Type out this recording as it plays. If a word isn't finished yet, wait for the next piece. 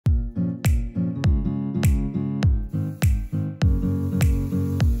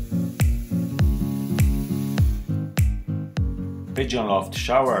Pigeon loft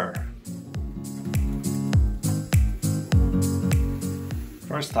shower.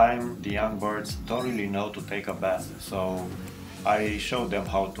 First time, the young birds don't really know to take a bath, so I showed them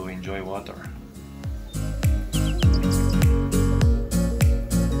how to enjoy water.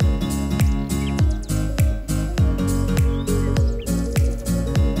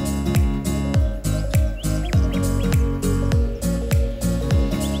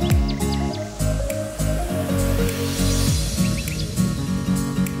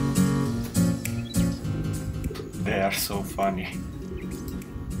 They are so funny.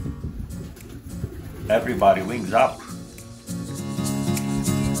 Everybody wings up.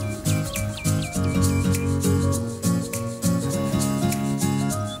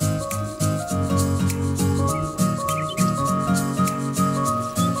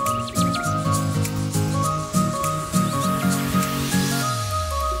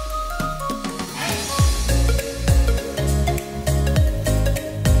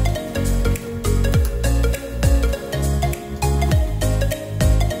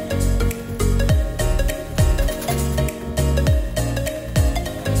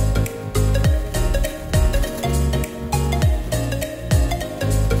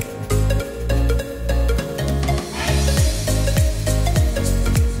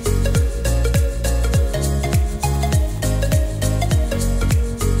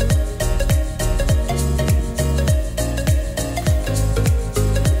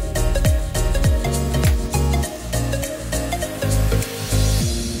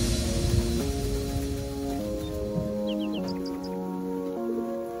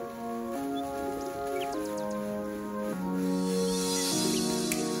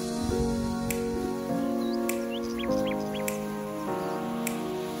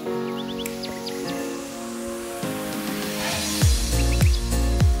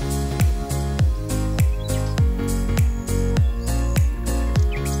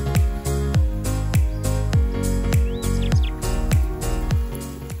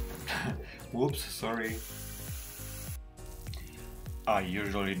 Oops, sorry. I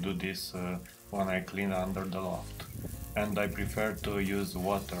usually do this when I clean under the loft, and I prefer to use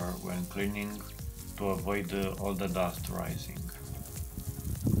water when cleaning to avoid all the dust rising.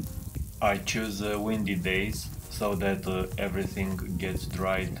 I choose windy days so that everything gets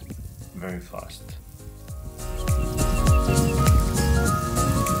dried very fast.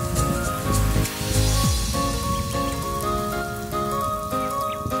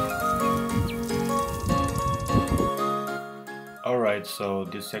 Alright, so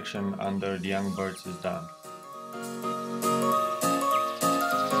this section under the young birds is done.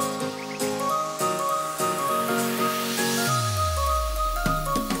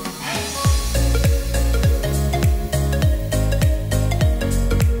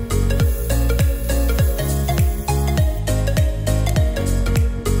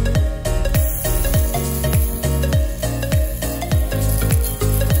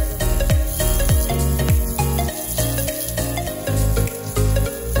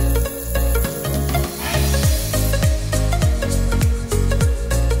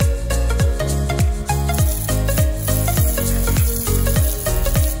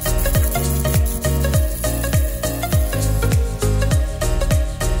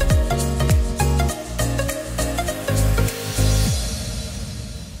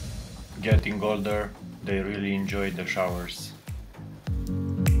 Getting older, they really enjoy the showers.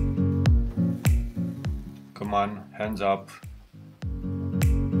 Come on, hands up.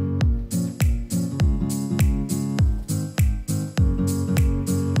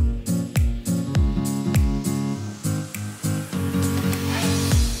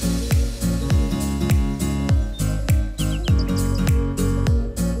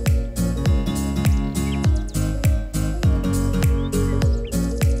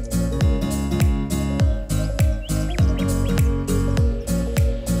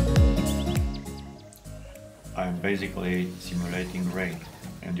 I'm basically simulating rain,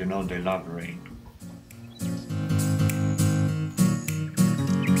 and you know they love rain.